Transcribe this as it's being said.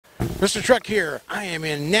MrTruck here. I am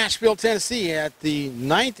in Nashville, Tennessee at the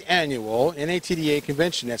 9th annual NATDA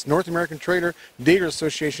convention. That's North American Trailer Dealer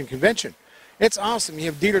Association convention. It's awesome. You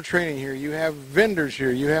have dealer training here. You have vendors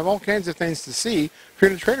here. You have all kinds of things to see if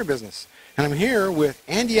you're in the trailer business. And I'm here with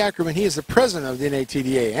Andy Ackerman. He is the president of the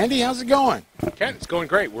NATDA. Andy, how's it going? Ken, it's going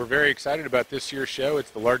great. We're very excited about this year's show.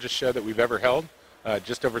 It's the largest show that we've ever held,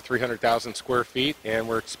 just over 300,000 square feet, and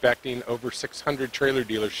we're expecting over 600 trailer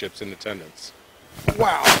dealerships in attendance.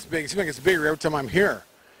 Wow, it's big. It's bigger every time I'm here.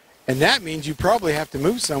 And that means you probably have to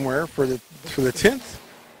move somewhere for the 10th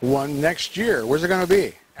one next year. Where's it going to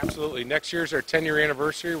be? Absolutely. Next year's our 10-year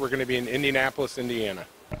anniversary. We're going to be in Indianapolis, Indiana.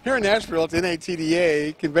 Here in Nashville at the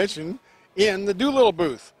NATDA convention in the DooLittle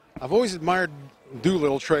booth. I've always admired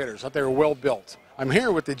DooLittle trailers. I thought they were well built. I'm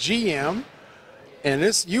here with the GM,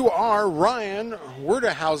 and you are Ryan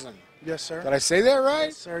Werdehausen. Yes, sir. Did I say that right?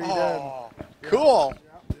 Yes, sir, you did. Cool.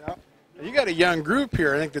 Yep. You got a young group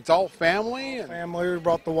here. I think it's all family. Family. We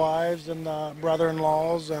brought the wives and the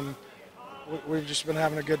brother-in-laws, and we've just been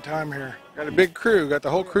having a good time here. Got a big crew. Got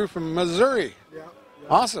the whole crew from Missouri. Yeah.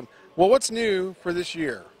 Awesome. Well, what's new for this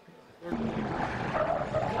year?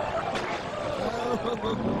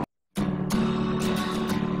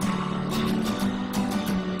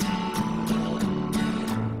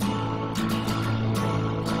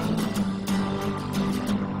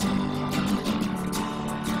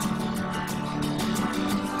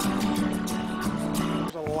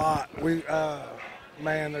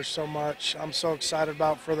 Man, there's so much I'm so excited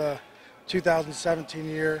about for the 2017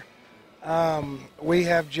 year. We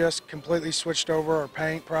have just completely switched over our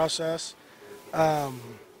paint process.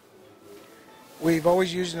 We've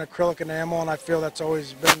always used an acrylic enamel, and I feel that's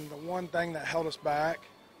always been the one thing that held us back.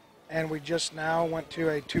 And we just now went to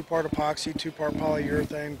a 2-part epoxy, 2-part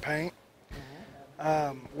polyurethane paint.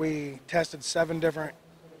 We tested 7 different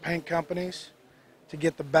paint companies to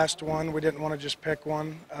get the best one. We didn't want to just pick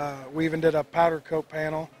one. We even did a powder coat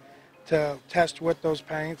panel to test with those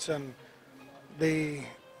paints, and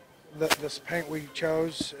this paint we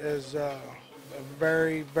chose is a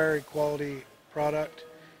very, very quality product,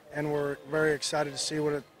 and we're very excited to see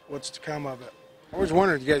what's to come of it. I was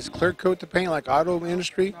wondering, do you guys clear coat the paint like auto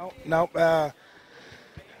industry? Nope.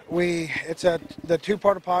 It's the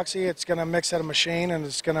 2-part epoxy. It's going to mix at a machine, and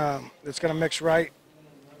it's going to mix right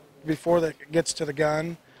before it gets to the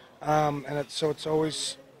gun, so it's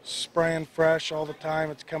always spraying fresh all the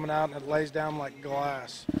time. It's coming out and it lays down like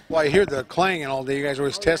glass. Well, I hear the clanging all day. You guys are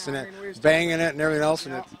always testing it, banging it and everything else,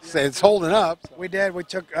 and it's holding up. We did. We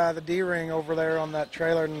took the D-ring over there on that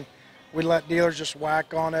trailer, and we let dealers just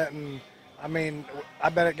whack on it, and I mean, I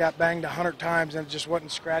bet it got banged 100 times and it just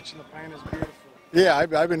wasn't scratching the paint. It's beautiful. Yeah,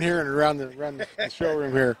 I've been hearing it around the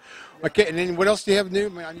showroom here. Okay, and then what else do you have new?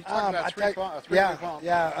 Man, you talking about three pump.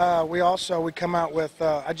 We come out with.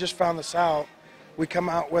 I just found this out. We come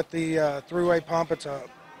out with the three-way pump. It's a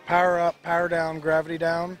power up, power down, gravity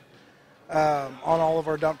down on all of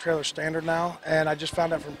our dump trailers standard now. And I just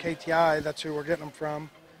found out from KTI, that's who we're getting them from,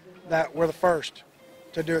 that we're the first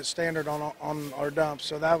to do it standard on our dumps.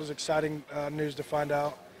 So that was exciting news to find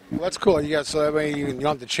out. Well, that's cool. So that way you don't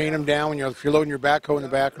have to chain them down if you're loading your backhoe in the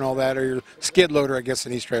back and all that, or your skid loader, I guess,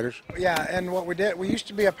 in these trailers. Yeah, and what we did, we used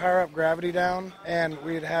to be a power up, gravity down, and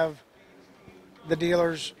we'd have the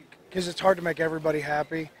dealers, because it's hard to make everybody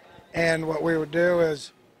happy, and what we would do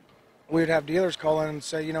is we'd have dealers call in and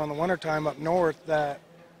say, in the wintertime up north, that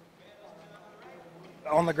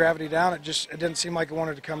on the gravity down, it didn't seem like it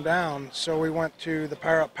wanted to come down, so we went to the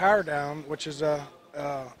power up, power down, which is a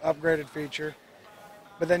upgraded feature.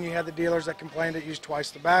 But then you had the dealers that complained it used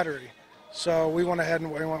twice the battery. So we went ahead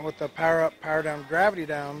and we went with the power up, power down, gravity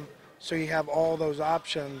down, so you have all those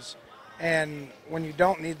options. And when you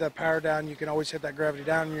don't need the power down, you can always hit that gravity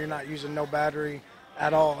down, and you're not using no battery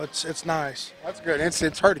at all. It's nice. That's good.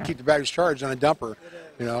 It's hard to keep the batteries charged on a dumper,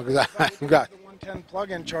 because I've got the 110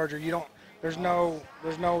 plug-in charger. There's no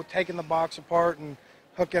taking the box apart and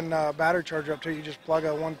hooking a battery charger up to it. You just plug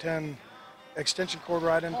a 110 extension cord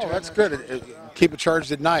right into it. Oh, that's good. Keep it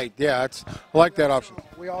charged at night. Yeah, I like that option.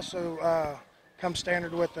 We also come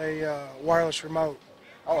standard with a wireless remote.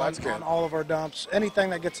 Oh, that's good. On all of our dumps. Anything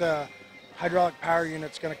that gets a hydraulic power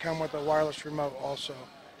unit is going to come with a wireless remote also.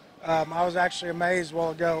 I was actually amazed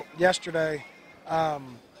yesterday. I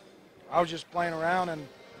was just playing around, and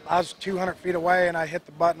I was 200 feet away, and I hit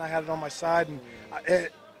the button. I had it on my side, and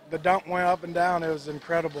the dump went up and down. It was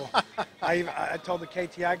incredible. I told the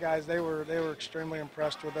KTI guys they were extremely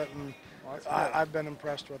impressed with it, and I've been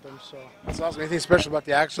impressed with them. So that's awesome. Anything special about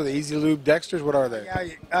the Axle, the Easy Lube Dexters? What are they?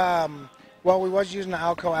 Yeah, well, we was using the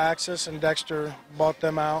Alco Axis, and Dexter bought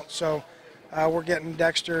them out. So we're getting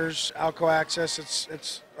Dexter's Alco Axis.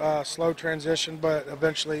 It's slow transition, but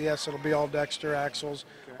eventually, yes, it'll be all Dexter axles,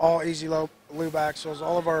 all easy lube axles.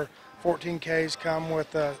 All of our 14Ks come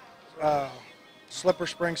with a slipper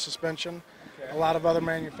spring suspension. A lot of other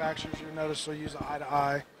manufacturers, you notice, will use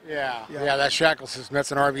eye-to-eye. Yeah, that shackle system,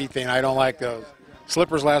 that's an RV thing. I don't like those.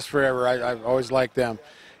 Slippers last forever. I've always liked them.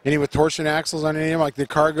 Any with torsion axles on any of them, like the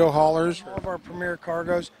cargo haulers? All of our premier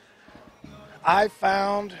cargos. I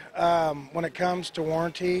found when it comes to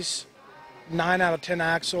warranties, 9 out of 10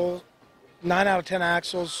 axles,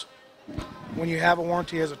 when you have a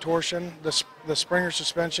warranty as a torsion, the Springer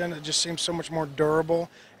suspension, it just seems so much more durable.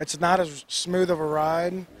 It's not as smooth of a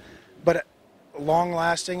ride, but long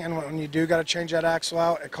lasting, and when you do got to change that axle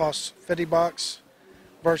out, it costs $50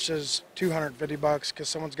 versus $250 because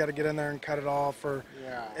someone's got to get in there and cut it off, or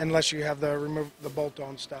unless you have the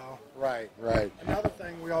bolt-on style. Right. Another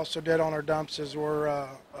thing we also did on our dumps is we're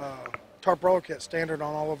tarp roller kit standard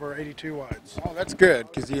on all of our 82 wides. Oh, that's good,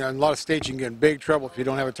 because in a lot of states you can get in big trouble if you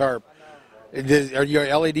don't have a tarp. Are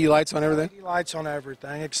your LED lights on everything? LED lights on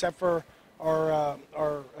everything except for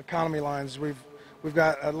our economy lines. We've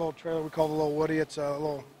got a little trailer we call the Little Woody. It's a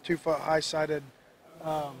little 2-foot high-sided.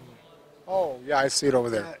 Oh, yeah, I see it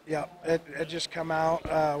over there. Yeah, it just come out.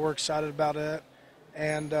 We're excited about it,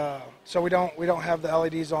 and so we don't have the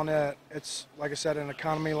LEDs on it. It's, like I said, an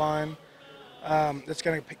economy line. It's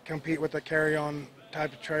going to compete with the carry-on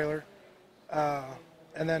type of trailer,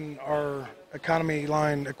 and then our economy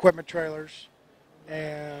line equipment trailers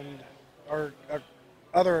and our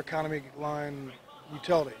other economy line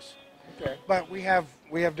utilities. Okay. But we have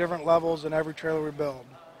different levels in every trailer we build,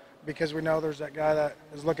 because we know there's that guy that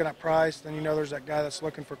is looking at price, then you know there's that guy that's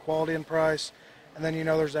looking for quality and price, and then you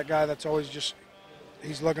know there's that guy that's always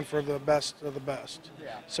he's looking for the best of the best.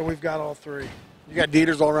 Yeah. So we've got all three. You got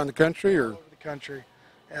dealers all around the country, or? All over the country.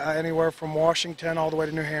 Anywhere from Washington all the way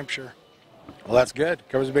to New Hampshire. Well, that's good.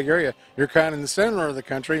 Covers a big area. You're kind of in the center of the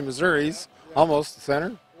country. Missouri's almost the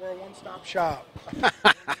center. We're a one-stop shop.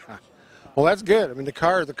 Well, that's good. I mean, the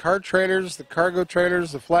car trailers, the cargo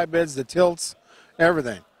trailers, the flatbeds, the tilts,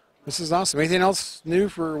 everything. This is awesome. Anything else new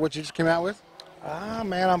for what you just came out with?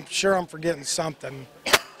 Man, I'm sure I'm forgetting something.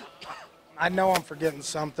 I know I'm forgetting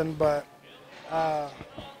something, but I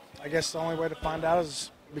guess the only way to find out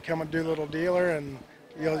is become a DooLittle dealer, and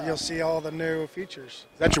you'll see all the new features.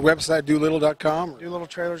 Is that your website, DooLittle.com?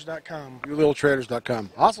 DooLittleTrailers.com. DooLittleTrailers.com.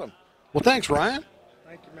 Awesome. Well, thanks, Ryan.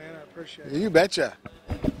 Thank you, man. I appreciate it. You betcha.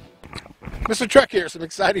 MrTruck here. Some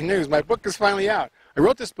exciting news. My book is finally out. I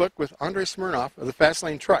wrote this book with Andre Smirnoff of the Fast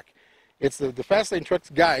Lane Truck. It's the Fast Lane Truck's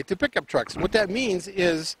guide to pickup trucks. And what that means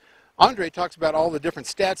is Andre talks about all the different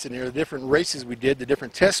stats in here, the different races we did, the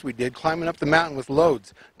different tests we did, climbing up the mountain with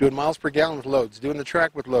loads, doing miles per gallon with loads, doing the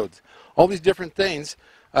track with loads, all these different things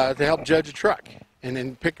to help judge a truck and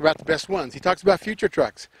then pick about the best ones. He talks about future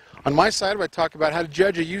trucks. On my side, I talk about how to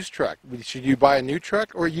judge a used truck. Should you buy a new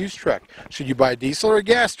truck or a used truck? Should you buy a diesel or a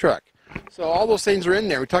gas truck? So all those things are in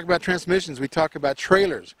there. We talk about transmissions. We talk about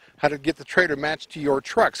trailers, how to get the trailer matched to your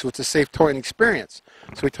truck so it's a safe towing experience.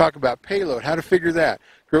 So we talk about payload, how to figure that,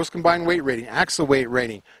 gross combined weight rating, axle weight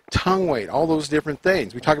rating, tongue weight, all those different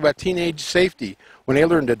things. We talk about teenage safety when they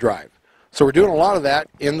learn to drive. So we're doing a lot of that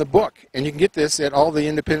in the book. And you can get this at all the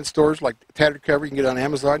independent stores like Tattered Cover. You can get it on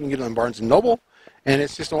Amazon. You can get it on Barnes & Noble. And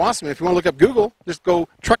it's just awesome. If you want to look up Google, just go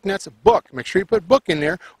TruckNet's book. Make sure you put book in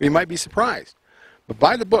there or you might be surprised. But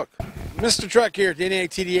buy the book. MrTruck here at the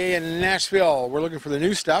NATDA in Nashville. We're looking for the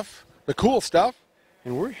new stuff, the cool stuff,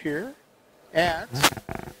 and we're here at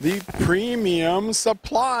the Premium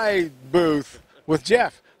Supply booth with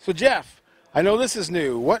Jeff. So Jeff, I know this is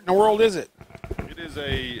new. What in the world is it? It is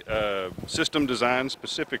a system designed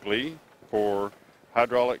specifically for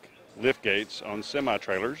hydraulic lift gates on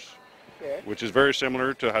semi-trailers, which is very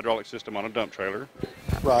similar to a hydraulic system on a dump trailer.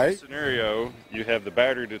 Right. In this scenario, you have the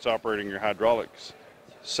battery that's operating your hydraulics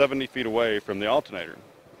 70 feet away from the alternator.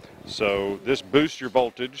 So this boosts your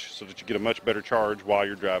voltage so that you get a much better charge while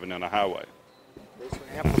you're driving down a highway. This one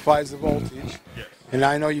amplifies the voltage. Yes. And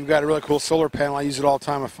I know you've got a really cool solar panel. I use it all the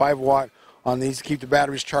time, a 5-watt on these to keep the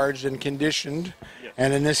batteries charged and conditioned. Yes.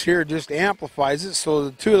 And then this here just amplifies it. So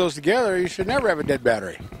the two of those together, you should never have a dead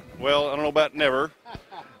battery. Well, I don't know about never.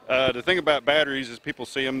 The thing about batteries is people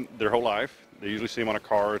see them their whole life. They usually see them on a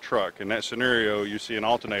car or a truck. In that scenario, you see an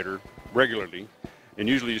alternator regularly. And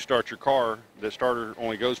usually you start your car, that starter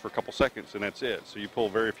only goes for a couple seconds and that's it. So you pull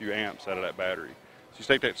very few amps out of that battery. So you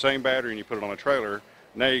take that same battery and you put it on a trailer,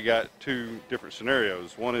 now you got two different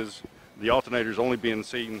scenarios. One is the alternator is only being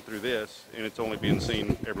seen through this, and it's only being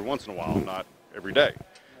seen every once in a while, not every day.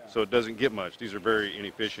 So it doesn't get much. These are very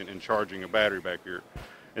inefficient in charging a battery back here.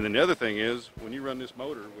 And then the other thing is, when you run this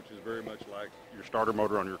motor, which is very much like your starter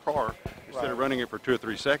motor on your car, instead of running it for 2 or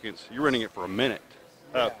 3 seconds, you're running it for a minute,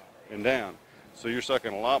 up and down. So you're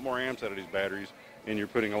sucking a lot more amps out of these batteries, and you're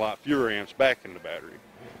putting a lot fewer amps back in the battery.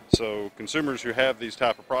 So consumers who have these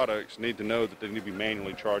type of products need to know that they need to be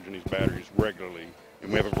manually charging these batteries regularly,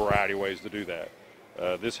 and we have a variety of ways to do that.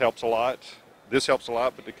 This helps a lot. This helps a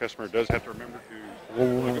lot, but the customer does have to remember to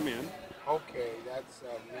plug them in. Okay, that's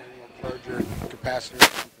a manual charger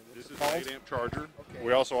capacitor. This is an 8-amp charger. Okay.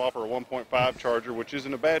 We also offer a 1.5 charger, which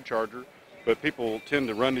isn't a bad charger, but people tend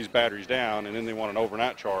to run these batteries down, and then they want an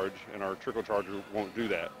overnight charge, and our trickle charger won't do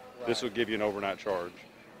that. Right. This will give you an overnight charge.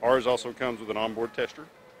 Ours also comes with an onboard tester,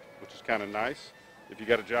 which is kind of nice. If you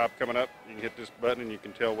got a job coming up, you can hit this button and you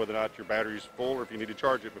can tell whether or not your battery's full or if you need to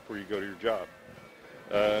charge it before you go to your job.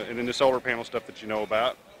 And then the solar panel stuff that you know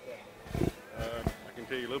about. I can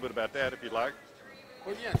tell you a little bit about that if you'd like.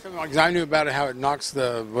 Well, yeah, because I knew about it, how it knocks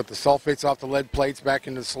the sulfates off the lead plates back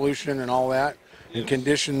into solution and all that, and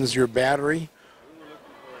conditions your battery. We're looking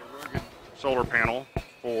for a rugged solar panel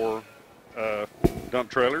for dump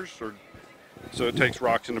trailers, so it takes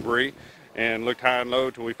rocks and debris. And looked high and low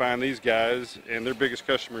till we find these guys, and their biggest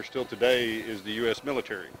customer still today is the U.S.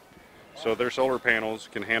 military. So their solar panels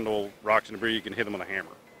can handle rocks and debris. You can hit them with a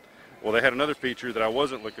hammer. Well, they had another feature that I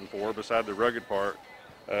wasn't looking for beside the rugged part.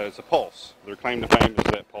 It's a pulse. Their claim to fame is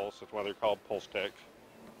that pulse. That's why they're called Pulse Tech.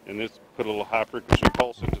 And this put a little high frequency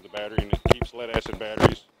pulse into the battery, and it keeps lead acid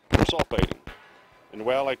batteries from sulfating. And the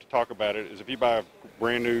way I like to talk about it is if you buy a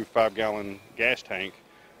brand new 5-gallon gas tank,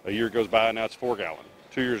 a year goes by, now it's 4-gallon.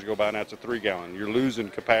 2 years go by, now it's a 3-gallon. You're losing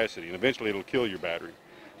capacity, and eventually it'll kill your battery.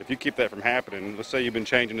 If you keep that from happening, let's say you've been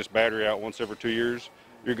changing this battery out once every 2 years,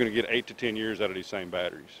 you're going to get 8 to 10 years out of these same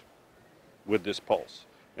batteries with this pulse.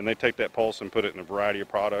 And they take that pulse and put it in a variety of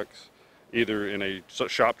products, either in a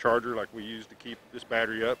shop charger like we use to keep this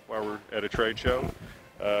battery up while we're at a trade show.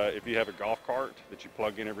 If you have a golf cart that you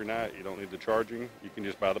plug in every night, you don't need the charging, you can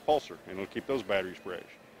just buy the pulser, and it'll keep those batteries fresh.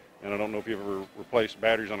 And I don't know if you've ever replaced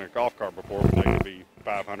batteries on a golf cart before, but they can be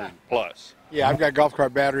 500 plus. Yeah, I've got golf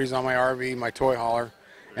cart batteries on my RV, my toy hauler,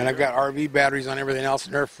 and I've got RV batteries on everything else,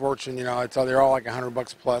 and they're a fortune. You know, they're all like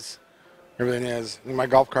 $100 plus. Everything is. And my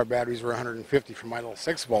golf cart batteries were $150 for my little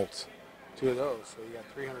 6 volts. 2 of those, so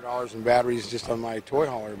you got $300 in batteries just on my toy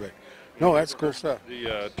hauler. But no, that's cool stuff.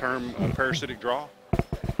 The term parasitic draw.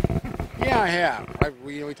 Yeah, I have.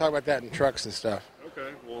 We talk about that in trucks and stuff.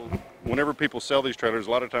 Okay, well, whenever people sell these trailers,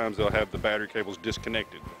 a lot of times they'll have the battery cables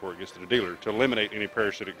disconnected before it gets to the dealer to eliminate any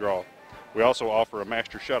parasitic draw. We also offer a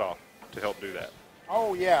master shutoff to help do that.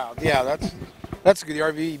 Oh yeah, that's good. The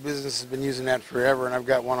RV business has been using that forever, and I've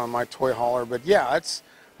got one on my toy hauler. But yeah, that's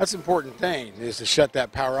an important thing, is to shut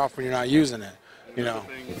that power off when you're not using it. You know.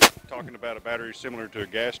 Thing, talking about a battery similar to a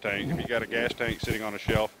gas tank. If you got a gas tank sitting on a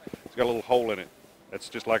shelf, it's got a little hole in it. That's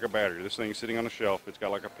just like a battery. This thing's sitting on a shelf. It's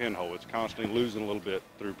got like a pinhole. It's constantly losing a little bit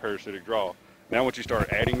through parasitic draw. Now once you start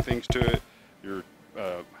adding things to it, your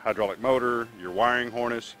hydraulic motor, your wiring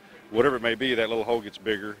harness, whatever it may be, that little hole gets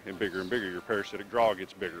bigger and bigger and bigger. Your parasitic draw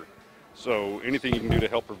gets bigger. So anything you can do to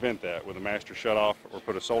help prevent that with a master shutoff or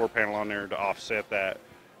put a solar panel on there to offset that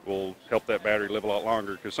will help that battery live a lot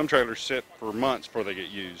longer, because some trailers sit for months before they get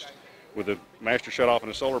used. With a master shutoff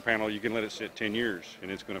and a solar panel, you can let it sit 10 years and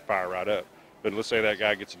it's going to fire right up. But let's say that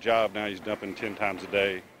guy gets a job, now he's dumping 10 times a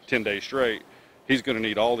day, 10 days straight. He's going to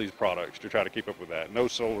need all these products to try to keep up with that. No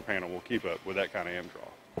solar panel will keep up with that kind of amp draw.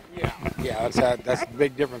 Yeah, that's the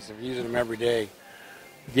big difference if you're using them every day.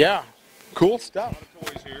 Yeah, cool stuff. A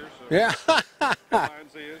lot of toys here, so yeah. come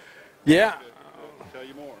and see it. Yeah. To tell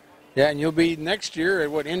you more. Yeah, and you'll be next year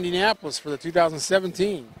at Indianapolis for the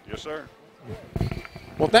 2017. Yes, sir.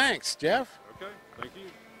 Well, thanks, Jeff. Okay, thank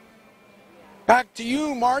you. Back to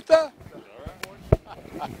you, Martha.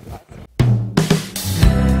 All right.